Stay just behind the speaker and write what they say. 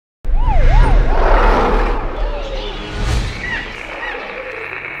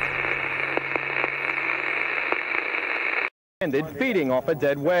feeding off a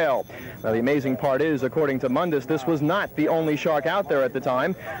dead whale. Now, the amazing part is, according to Mundus, this was not the only shark out there at the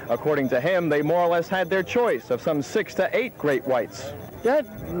time. According to him, they more or less had their choice of some 6 to 8 great whites. That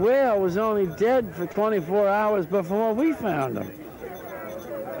whale was only dead for 24 hours before we found him.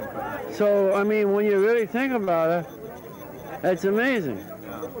 So, I mean, when you really think about it, it's amazing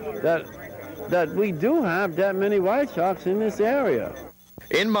that we do have that many white sharks in this area.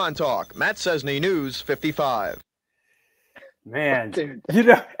 In Montauk, Matt Cesney, News 55. Man, dude. You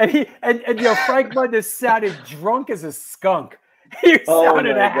know, and you know, Frank Mundus sounded drunk as a skunk. He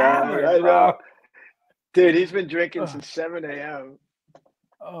sounded hammered, bro. Dude, he's been drinking since 7 a.m.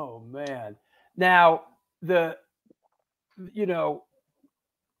 Oh man. Now the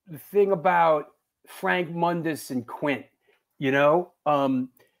thing about Frank Mundus and Quint,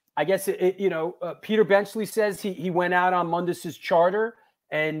 I guess Peter Benchley says he went out on Mundus's charter,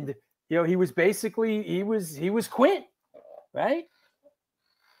 and he was basically he was Quint. Right.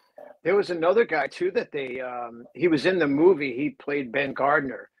 There was another guy too that he was in the movie. He played Ben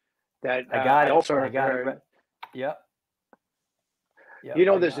Gardner. That I got it. Also I got it. Yep.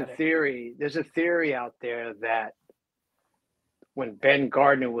 There's a theory. There's a theory out there that when Ben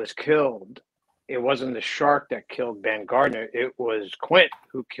Gardner was killed, it wasn't the shark that killed Ben Gardner. It was Quint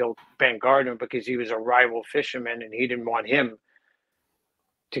who killed Ben Gardner because he was a rival fisherman and he didn't want him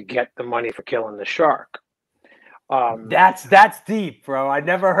to get the money for killing the shark. That's deep, bro. I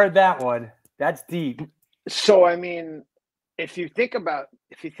never heard that one. That's deep. So I mean, if you think about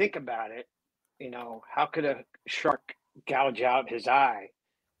it, how could a shark gouge out his eye?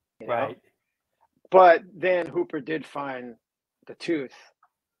 Right. But then Hooper did find the tooth.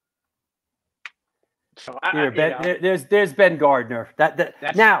 So there's Ben Gardner.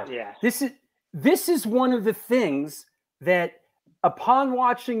 This is one of the things that, upon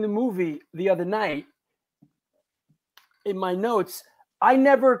watching the movie the other night, in my notes, I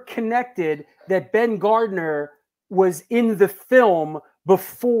never connected that Ben Gardner was in the film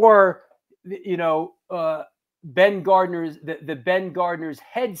before, Ben Gardner's the Ben Gardner's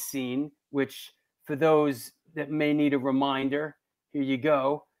head scene, which for those that may need a reminder, here you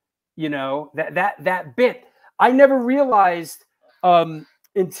go. That bit I never realized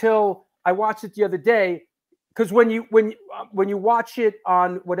until I watched it the other day, because when you watch it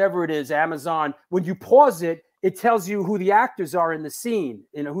on whatever it is, Amazon, when you pause it, it tells you who the actors are in the scene,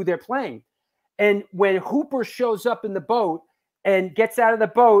 who they're playing. And when Hooper shows up in the boat and gets out of the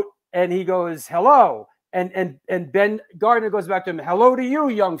boat and he goes, hello. And Ben Gardner goes back to him, hello to you,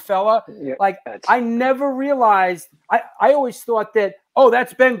 young fella. Yeah, I never realized, I always thought that,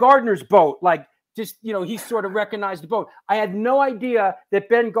 that's Ben Gardner's boat. He sort of recognized the boat. I had no idea that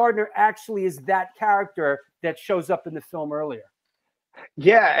Ben Gardner actually is that character that shows up in the film earlier.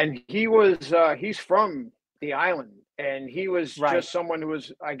 Yeah, and he's from the island, and he was just someone who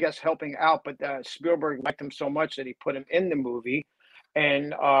was, I guess, helping out, but Spielberg liked him so much that he put him in the movie.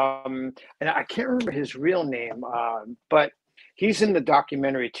 And I can't remember his real name, but he's in the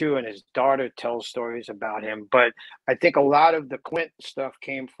documentary too, and his daughter tells stories about him. But I think a lot of the Quint stuff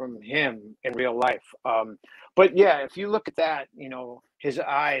came from him in real life. But yeah, if you look at that, his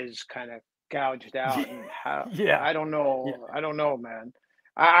eyes kind of gouged out. And I don't know. Yeah. I don't know, man.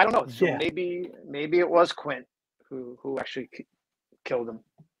 I don't know. So maybe it was Quint who actually killed him.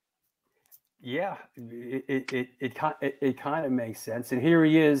 Yeah, it kind of makes sense. And here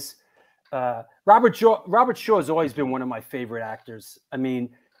he is. Robert Shaw has always been one of my favorite actors. I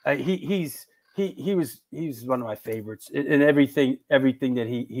mean, he's one of my favorites in everything that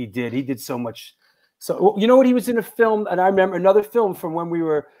he did. He did so much. So what, he was in a film, and I remember another film from when we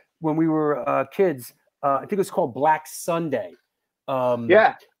were kids. I think it was called Black Sunday.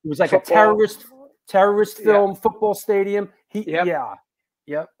 It was like football. A terrorist film, football stadium.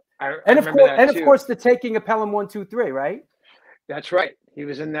 Yep. Of course, The Taking of Pelham 1, 2, 3, right? That's right. He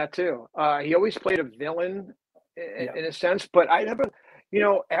was in that too. He always played a villain in a sense, but I never,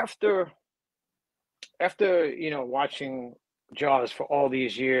 after watching Jaws for all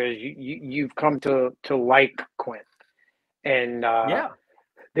these years, you've come to like Quint, and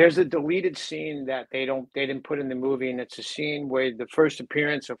there's a deleted scene that they didn't put in the movie, and it's a scene where the first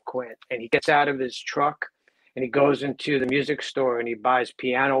appearance of Quint, and he gets out of his truck and he goes into the music store and he buys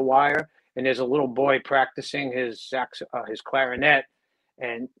piano wire, and there's a little boy practicing his clarinet,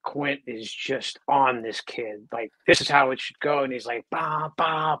 and Quint is just on this kid, like, this is how it should go, and he's like, ba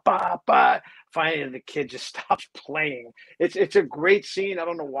ba ba ba. Finally, the kid just stops playing. It's a great scene. I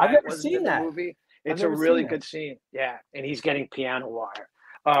don't know why it wasn't in the movie. It's a really good scene. Yeah, and he's getting piano wire.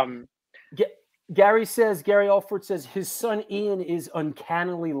 Gary Alford says his son Ian is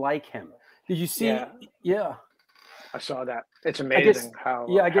uncannily like him. Did you see? Yeah. I saw that. It's amazing how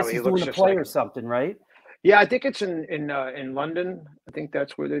I guess he he's looks doing a just play like or him. something, right? Yeah, I think it's in London. I think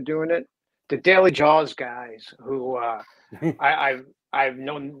that's where they're doing it. The Daily Jaws guys, who I've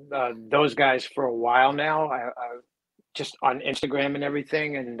known those guys for a while now. I just on Instagram and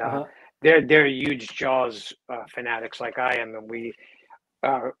everything, and they're huge Jaws fanatics like I am, and we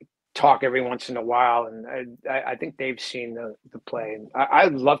talk every once in a while. And I think they've seen the play, and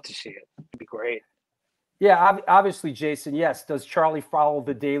I'd love to see it. It'd be great. Yeah, obviously, Jason. Yes, does Charlie follow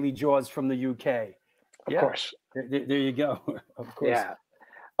the Daily Jaws from the UK? Of course. There you go. Of course.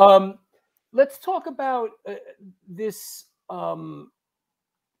 Yeah. Let's talk about this,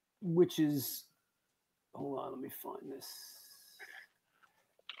 which is. Hold on, let me find this.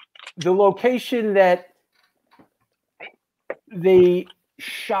 The location that they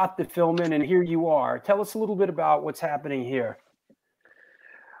shot the film in, and here you are. Tell us a little bit about what's happening here.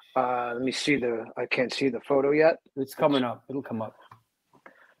 Let me see I can't see the photo yet. It's coming up. It'll come up.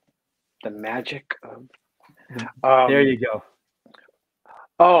 The magic of. There you go.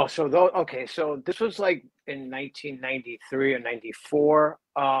 Oh, so okay. So this was like in 1993 or 94.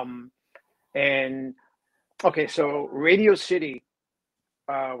 And okay, so Radio City,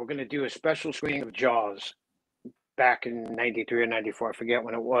 we're going to do a special screening of Jaws back in 93 or 94. I forget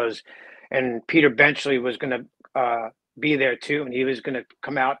when it was. And Peter Benchley was going to be there too. And he was going to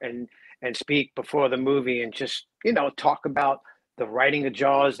come out and speak before the movie and just, talk about the writing of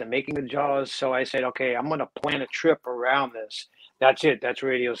Jaws, the making of Jaws. So I said, okay, I'm going to plan a trip around this. That's it. That's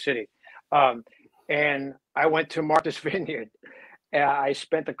Radio City. And I went to Martha's Vineyard. I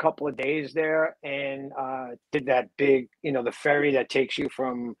spent a couple of days there and did that big, the ferry that takes you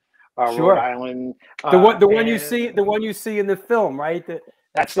from Rhode Island. The one you see in the film, right?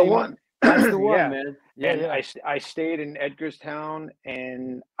 That's the one. That's the one, yeah. Man. Yeah, and I stayed in Edgarstown,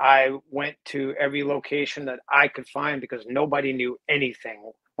 and I went to every location that I could find because nobody knew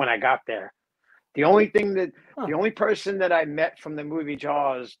anything when I got there. The only person that I met from the movie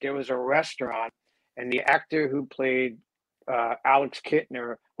Jaws, there was a restaurant, and the actor who played Alex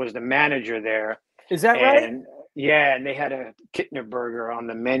Kittner was the manager there. Is that right? Yeah, and they had a Kittner burger on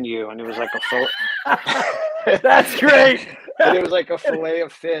the menu, and it was like a That's great. And it was like a fillet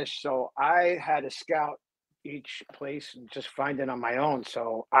of fish. So I had to scout each place and just find it on my own.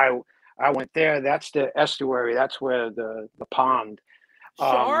 So I went there. That's the estuary. That's where the pond.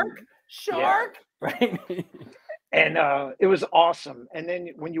 Shark. Yeah. Right. And it was awesome. And then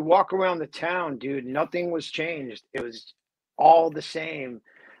when you walk around the town, dude, nothing was changed. It was all the same.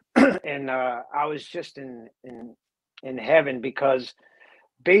 And I was just in heaven because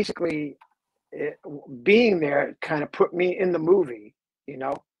basically being there kind of put me in the movie.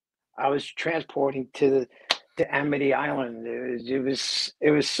 I was transporting to Amity Island.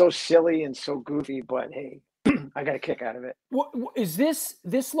 It was so silly and so goofy, but hey, I got a kick out of it. What is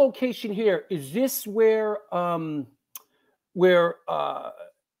this location here? Is this where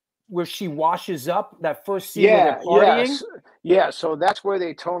she washes up, that first scene where they're partying? Yeah. So that's where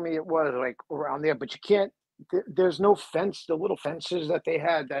they told me it was, like around there, but you can't. There's no fence. The little fences that they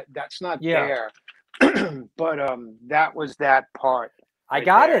had, that's not there. But that was that part. I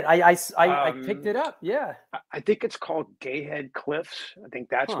got it. I picked it up. Yeah. I think it's called Gayhead Cliffs. I think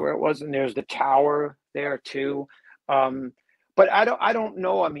that's where it was, and there's the tower there too. But I don't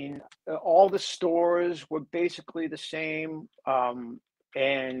know. I mean, all the stores were basically the same.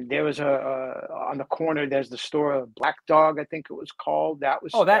 And there was on the corner. There's the store Black Dog, I think it was called. That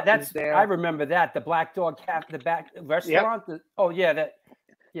was that's there. I remember that, the Black Dog the back restaurant. Yep.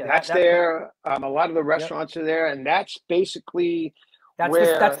 That's there. A lot of the restaurants are there, and that's basically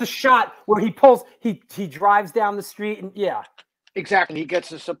that's the shot where he drives down the street and exactly. He gets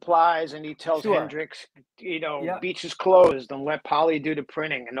the supplies and he tells Hendrix, beach is closed and let Polly do the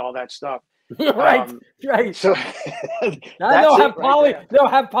printing and all that stuff. Right. So they'll have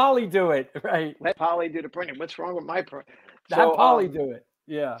Polly do it. Right. Let Polly do the printing. What's wrong with my print? Have Polly do it.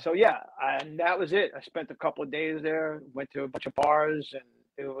 Yeah. So and that was it. I spent a couple of days there. Went to a bunch of bars, and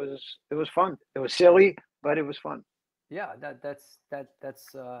it was fun. It was silly, but it was fun. Yeah, that's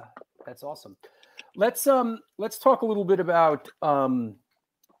awesome. Let's talk a little bit about some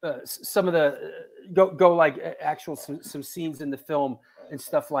of the go like actual some scenes in the film and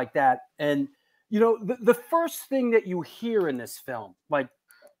stuff like that. And the first thing that you hear in this film, like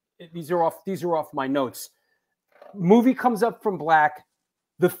these are off my notes. Movie comes up from black.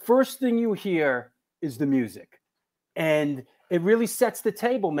 The first thing you hear is the music, and it really sets the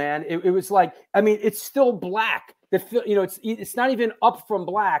table, man. It was like, I mean, it's still black. It's not even up from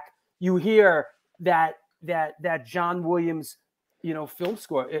black. You hear that John Williams, film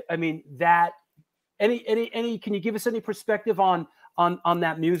score. I mean that, Any? Can you give us any perspective on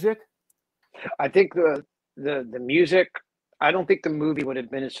that music? I think the music. I don't think the movie would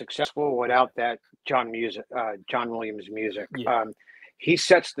have been as successful without that John Williams music. Yeah. He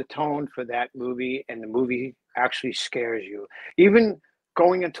sets the tone for that movie, and the movie actually scares you. Even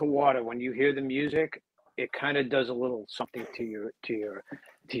going into water, when you hear the music, it kind of does a little something to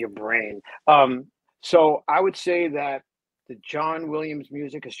your brain. So I would say that the John Williams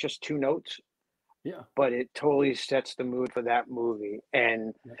music is just two notes. Yeah. But it totally sets the mood for that movie.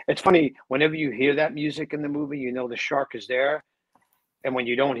 And it's funny, whenever you hear that music in the movie, you know the shark is there. And when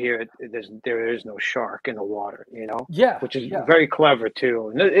you don't hear it, there is no shark in the water, you know? Yeah. Which is very clever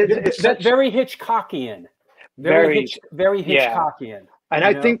too. And it's very Hitchcockian. Very Hitchcockian. And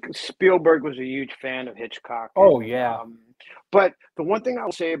I think Spielberg was a huge fan of Hitchcock. Oh, yeah. But the one thing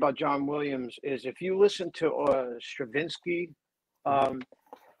I'll say about John Williams is if you listen to Stravinsky,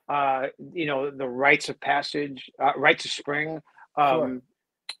 you know, the Rites of Passage, Rites of Spring. Sure.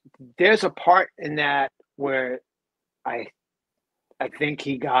 There's a part in that where I think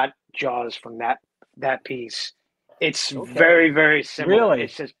he got Jaws from that piece. It's very, very similar. Really?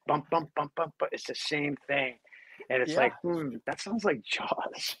 It's just bump, bump, bump, bump, but it's the same thing. And it's like, that sounds like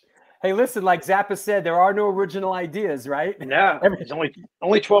Jaws. Hey, listen, like Zappa said, there are no original ideas, right? Yeah, there's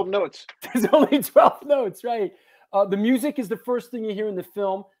only 12 notes. There's only 12 notes, right? The music is the first thing you hear in the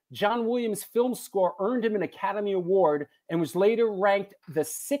film. John Williams' film score earned him an Academy Award and was later ranked the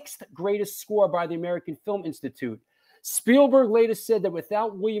 6th greatest score by the American Film Institute. Spielberg later said that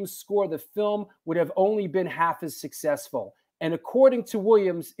without Williams' score, the film would have only been half as successful. And according to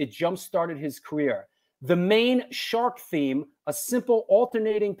Williams, it jump-started his career. The main shark theme, a simple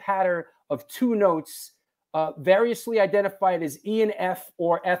alternating pattern of 2 notes, variously identified as E and F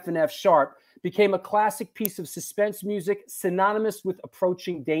or F and F sharp, became a classic piece of suspense music synonymous with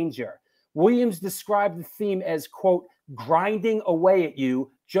approaching danger. Williams described the theme as, quote, grinding away at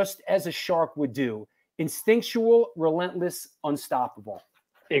you just as a shark would do. Instinctual, relentless, unstoppable.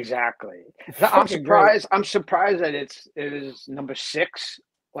 Exactly. I'm surprised. I'm surprised that it is number 6.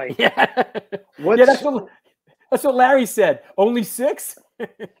 Like, that's what Larry said. Only 6.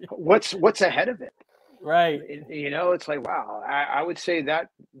 what's ahead of it? Right. You know, it's like, wow. I would say that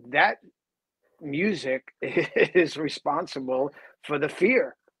music is responsible for the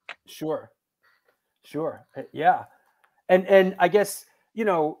fear. Sure. Yeah. And I guess,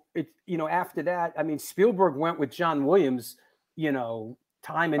 after that, I mean, Spielberg went with John Williams,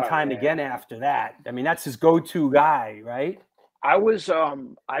 time and time again after that. I mean, that's his go-to guy, right?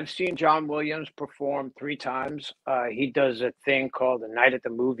 I've seen John Williams perform 3 times. He does a thing called the Night at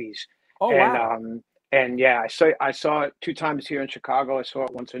the Movies. Oh, wow. And yeah, I saw it 2 times here in Chicago. I saw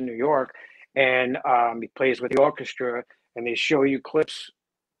it once in New York. And he plays with the orchestra, and they show you clips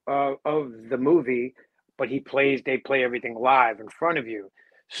of the movie, but they play everything live in front of you.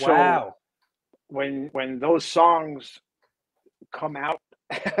 So wow. when those songs come out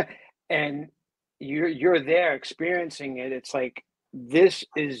and you're there experiencing it, it's like, this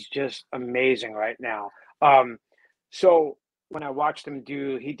is just amazing right now. So when I watched him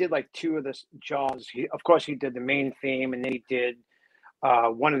he did like 2 of the Jaws. Of course he did the main theme, and then he did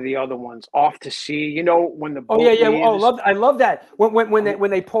one of the other ones, Off to Sea. When the boat leaves. I love that when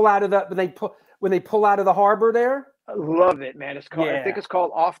they pull out of the harbor there. I love it, man. I think it's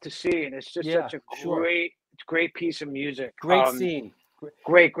called Off to Sea, and it's just such a great piece of music. Great scene.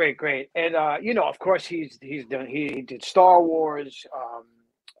 Great. And of course he did Star Wars,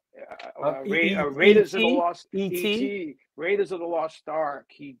 Raiders of the Lost E.T., Raiders of the Lost Ark.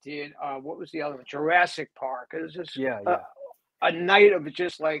 He did what was the other one? Jurassic Park. It was just a night of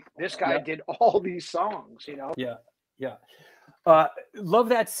just like, this guy did all these songs, Yeah. Love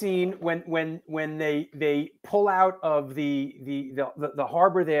that scene when they pull out of the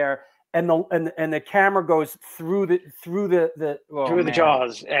harbor there, and the camera goes through the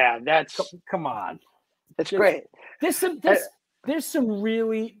Jaws. Yeah, come on. That's great. There's some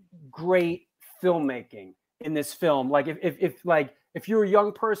really great filmmaking in this film. Like if you're a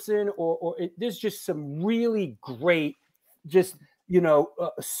young person there's just some really great, just meat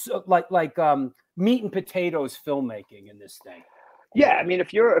and potatoes filmmaking in this thing. Yeah, I mean,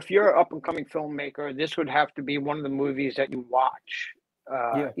 if you're an up and coming filmmaker, this would have to be one of the movies that you watch.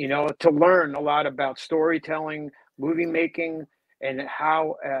 To learn a lot about storytelling, movie making, and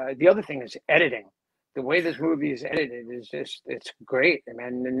how. The other thing is editing. The way this movie is edited is it's great,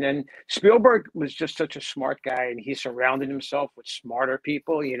 man. And then Spielberg was just such a smart guy, and he surrounded himself with smarter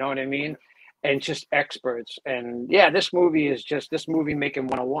people. You know what I mean? And just experts. And yeah, this movie is just movie making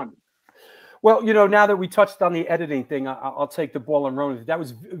 101. Well, you know, now that we touched on the editing thing, I'll take the ball and run with it. That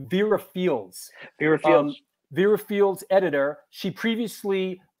was Vera Fields. Vera Fields. Vera Fields, editor. She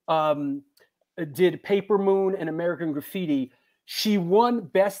previously did Paper Moon and American Graffiti. She won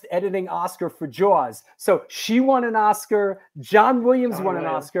Best Editing Oscar for Jaws. So she won an Oscar. John Williams won an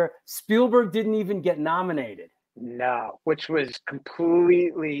Oscar. Spielberg didn't even get nominated. No, which was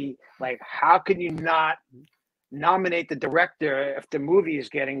completely like, how can you not nominate the director if the movie is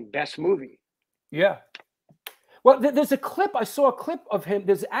getting Best Movie? Yeah. Well, there's a clip. I saw a clip of him.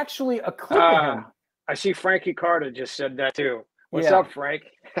 There's actually a clip of him. I see Frankie Carter just said that too. What's up, Frank?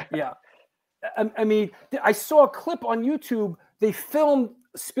 Yeah. I mean, I saw a clip on YouTube. They filmed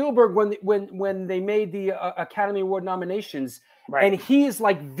Spielberg when they made the Academy Award nominations, and he is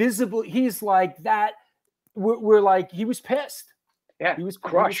like visible. He's like that. We're like, he was pissed. Yeah, he was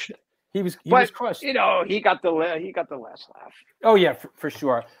crushed. He was crushed. You know, he got the last laugh. Oh yeah, for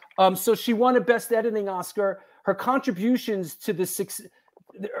sure. So she won a Best Editing Oscar. Her contributions to the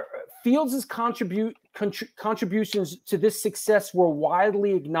Fields' contributions to this success were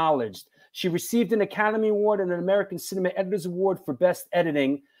widely acknowledged. She received an Academy Award and an American Cinema Editors Award for Best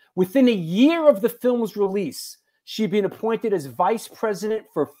Editing. Within a year of the film's release, she'd been appointed as Vice President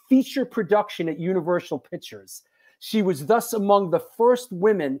for Feature Production at Universal Pictures. She was thus among the first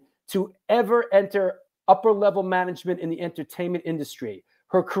women to ever enter upper-level management in the entertainment industry.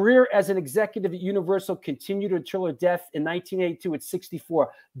 Her career as an executive at Universal continued until her death in 1982 at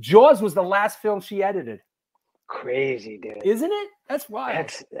 64. Jaws was the last film she edited. Crazy, dude. Isn't it? That's wild.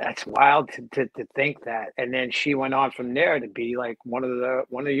 That's wild to think that. And then she went on from there to be like one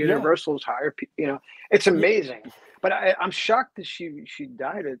of Universal's higher. You know, it's amazing. Yeah. But I'm shocked that she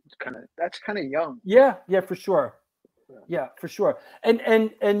died at that's kind of young. Yeah, for sure. Yeah, for sure.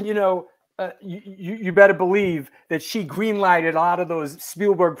 And you know, you better believe that she greenlighted a lot of those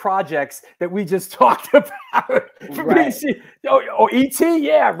Spielberg projects that we just talked about. Right. E.T.,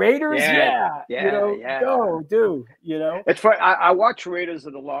 yeah, Raiders, yeah. You know, go do. You know, it's funny. I watched Raiders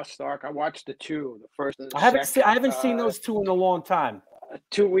of the Lost Ark. I watched the first and the second. I haven't seen those two in a long time.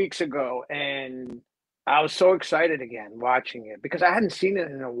 2 weeks ago, and I was so excited again watching it because I hadn't seen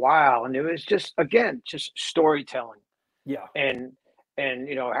it in a while, and it was just storytelling. Yeah, and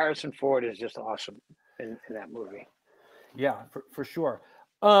you know, Harrison Ford is just awesome in that movie. Yeah, for sure.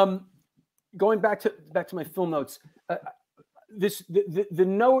 Going back to my film notes, the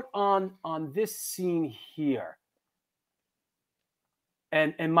note on this scene here,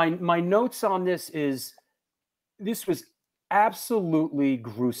 and my notes on this was absolutely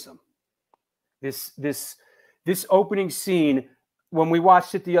gruesome. This opening scene, when we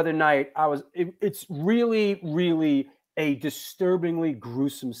watched it the other night, it's really a disturbingly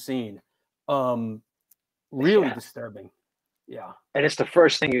gruesome scene. Really disturbing. Yeah. And it's the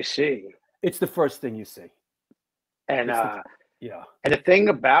first thing you see. It's the first thing you see. And and the thing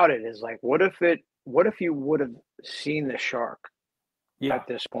about it is, like, what if you would have seen the shark at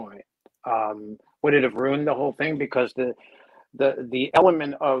this point? Would it have ruined the whole thing? Because the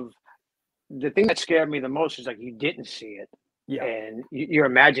element of the thing that scared me the most is, like, you didn't see it. Yeah. And your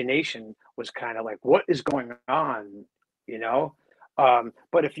imagination was kind of like, what is going on? You know?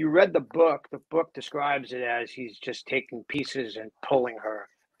 But if you read the book describes it as he's just taking pieces and pulling her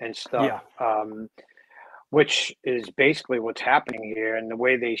and stuff, which is basically what's happening here. And the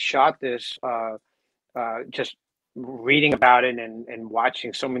way they shot this, just reading about it and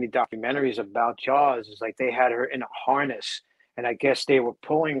watching so many documentaries about Jaws, is like they had her in a harness, and I guess they were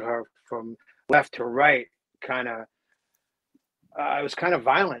pulling her from left to right, kind of. It was kind of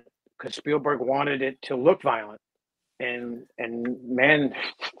violent because Spielberg wanted it to look violent. And man,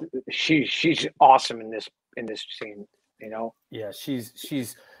 she's awesome in this scene, you know. Yeah, she's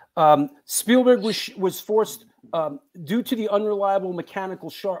Spielberg was forced due to the unreliable mechanical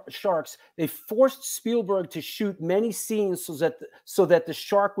sharks. They forced Spielberg to shoot many scenes so that the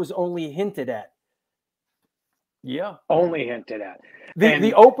shark was only hinted at. Yeah, only hinted at.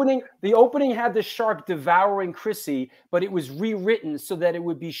 The opening had the shark devouring Chrissy, but it was rewritten so that it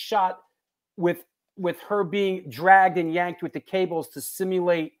would be shot with her being dragged and yanked with the cables to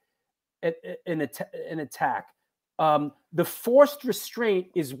simulate an attack. The forced restraint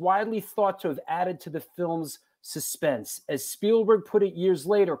is widely thought to have added to the film's suspense. As Spielberg put it years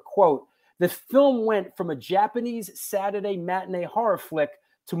later, quote, "The film went from a Japanese Saturday matinee horror flick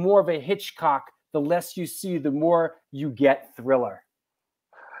to more of a Hitchcock. The less you see, the more you get thriller."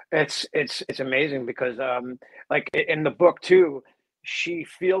 It's amazing because like in the book too, she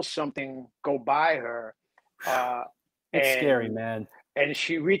feels something go by her. It's scary, man. And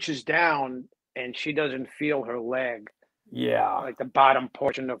she reaches down and she doesn't feel her leg. Yeah. like the bottom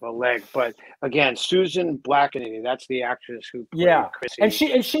portion of her leg. But again, Susan Blackney, that's the actress who played Yeah. Chrissy.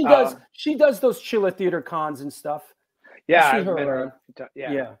 And she does those Chilla Theater cons and stuff. Yeah, I see I've her met around. her.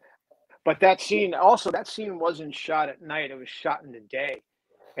 Yeah. Yeah. But that scene wasn't shot at night. It was shot in the day,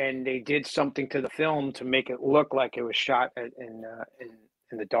 and they did something to the film to make it look like it was shot in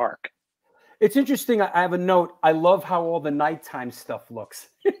the dark. It's interesting. I have a note. I love how all the nighttime stuff looks.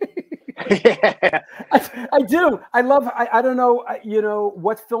 Yeah. I do. I love. I don't know. You know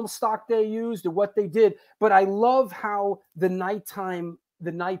what film stock they used or what they did, but I love how the nighttime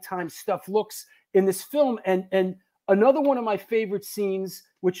stuff looks in this film. And another one of my favorite scenes,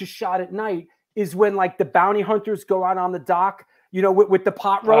 which is shot at night, is when like the bounty hunters go out on the dock. You know, with the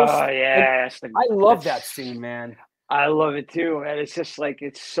pot roast. Oh yeah, I love that scene, man. I love it too, and it's just like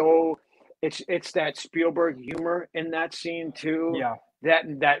it's that Spielberg humor in that scene too. Yeah.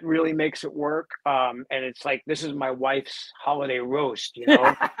 That really makes it work. And it's like, this is my wife's holiday roast, you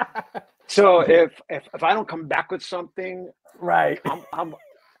know. So if I don't come back with something, right,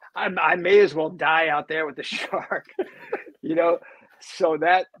 I may as well die out there with the shark, you know. So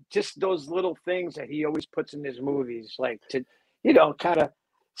that just those little things that he always puts in his movies, like to, you know, kind of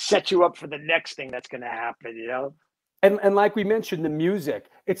set you up for the next thing that's going to happen, you know. And like we mentioned, the music.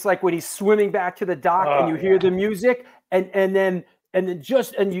 It's like when he's swimming back to the dock and you hear the music, and then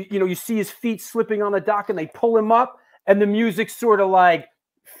you see his feet slipping on the dock, and they pull him up, and the music sort of like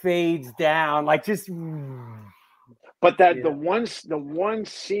fades down, like just. But the one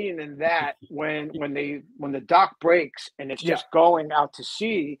scene in that when the dock breaks and it's just going out to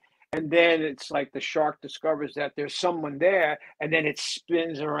sea, and then it's like the shark discovers that there's someone there, and then it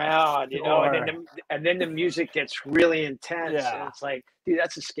spins around, you know, and then the music gets really intense, and it's like, dude,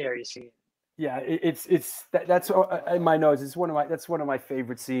 that's a scary scene. Yeah, that's in my notes. That's one of my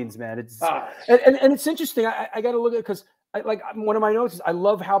favorite scenes, man. It's and it's interesting. I got to look at it because one of my notes is I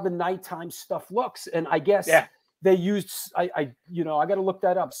love how the nighttime stuff looks, and I guess they used I got to look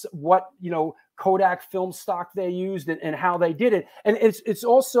that up. What Kodak film stock they used and how they did it, and it's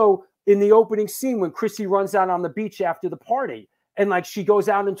also in the opening scene when Chrissy runs out on the beach after the party, and like she goes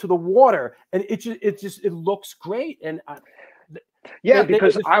out into the water, and it looks great, and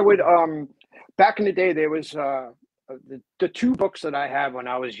because I would back in the day, there was the two books that I had when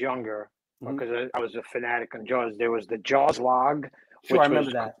I was younger, because I was a fanatic on Jaws. There was the Jaws log, which I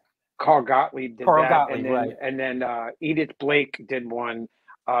remember that. Carl Gottlieb did and then Edith Blake did one,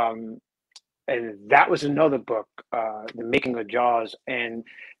 and that was another book, The Making of Jaws. And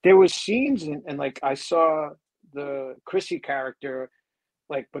there was scenes, and like I saw the Chrissy character,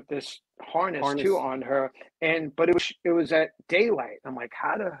 like with this harness too on her, but it was at daylight. I'm like,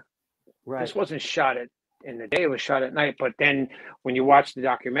 this wasn't shot in the day, it was shot at night. But then when you watch the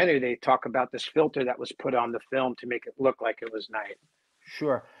documentary, they talk about this filter that was put on the film to make it look like it was night.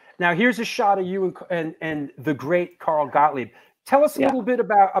 Sure. Now here's a shot of you and the great Carl Gottlieb. Tell us a little bit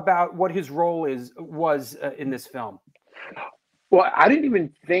about what his role was in this film. Well, I didn't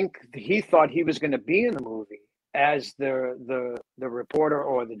even think he thought he was going to be in the movie as the reporter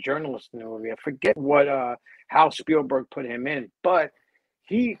or the journalist in the movie. I forget how Spielberg put him in, but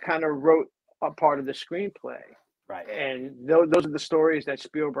he kind of wrote a part of the screenplay. Right. And those are the stories that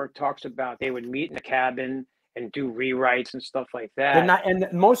Spielberg talks about. They would meet in a cabin and do rewrites and stuff like that. And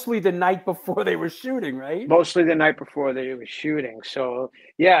mostly the night before they were shooting, right? Mostly the night before they were shooting. So,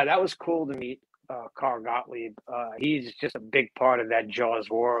 yeah, that was cool to meet Carl Gottlieb. He's just a big part of that Jaws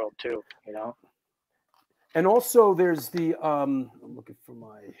world, too, you know? And also there's I'm looking for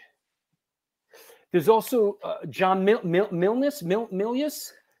there's also John Milius.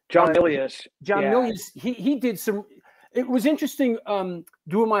 John Milius. John Milius. He did some. It was interesting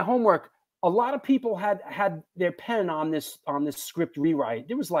doing my homework. A lot of people had their pen on this script rewrite.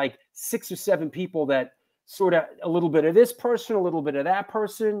 There was like 6 or 7 people that sort of a little bit of this person, a little bit of that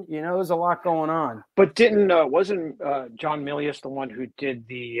person. You know, there's a lot going on. But wasn't John Milius the one who did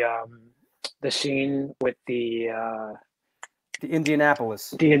the scene with the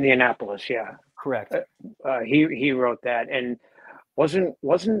Indianapolis? The Indianapolis, yeah, correct. He wrote that, and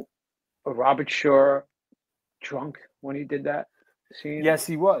wasn't Robert Shaw drunk when he did that scene? Yes,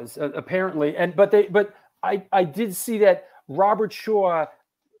 he was apparently, but I did see that Robert Shaw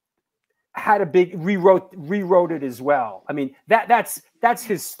had a big rewrote it as well. I mean, that's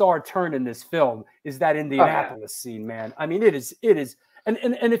his star turn in this film, is that Indianapolis scene, man. I mean, it is, and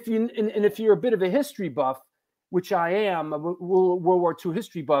if you're a bit of a history buff, which I am, a World War II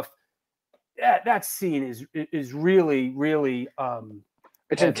history buff, that scene is really, really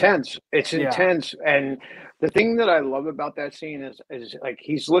It's intense. It's intense. And the thing that I love about that scene is like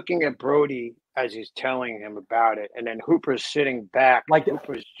he's looking at Brody as he's telling him about it, and then Hooper's sitting back. Like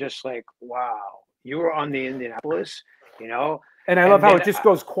Hooper's just like, "Wow, you were on the Indianapolis," you know. And I love how it just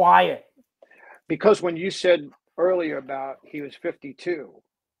goes quiet. Because when you said earlier about he was 52,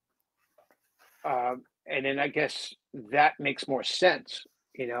 and then I guess that makes more sense,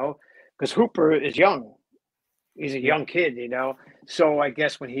 you know, because Hooper is young. He's a young kid, you know. So I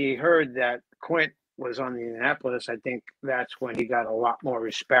guess when he heard that Quint was on the Indianapolis, I think that's when he got a lot more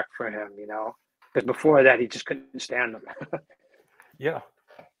respect for him, you know, because before that he just couldn't stand him. Yeah,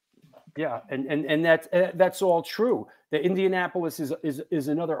 and that's all true. The Indianapolis is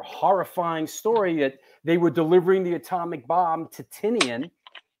another horrifying story that they were delivering the atomic bomb to Tinian,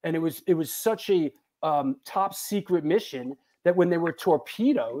 and it was such a top secret mission that when they were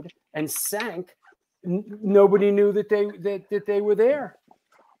torpedoed and sank, nobody knew that they were there.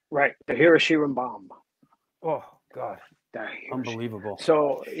 Right, the Hiroshima bomb. Oh God, unbelievable.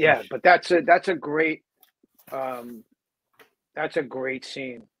 So yeah, but that's a great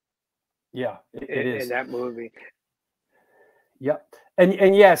scene. Yeah, it is in that movie. Yep,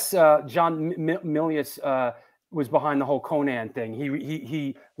 and yes, John Milius was behind the whole Conan thing.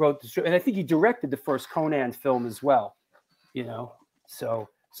 He wrote the, and I think he directed the first Conan film as well. You know, so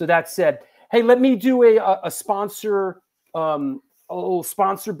that said, hey, let me do a sponsor. A little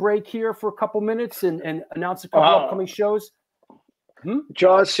sponsor break here for a couple minutes and announce a couple upcoming shows.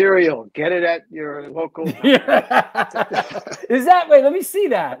 Jaws cereal. Get it at your local. Is that way? Let me see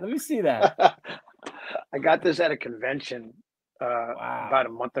that. I got this at a convention about a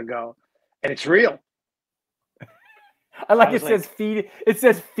month ago, and it's real. I like it says feed. It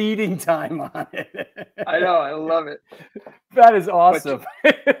says feeding time on it. I know. I love it. That is awesome.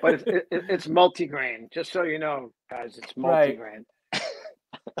 But it's multigrain. Just so you know, guys, it's multigrain.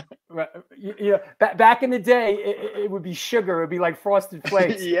 Right. Yeah. Back in the day, it would be sugar. It would be like Frosted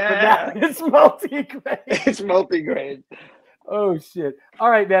Flakes. Yeah. But now it's multigrain. It's multigrain. Oh shit! All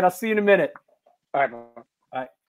right, man. I'll see you in a minute. All right.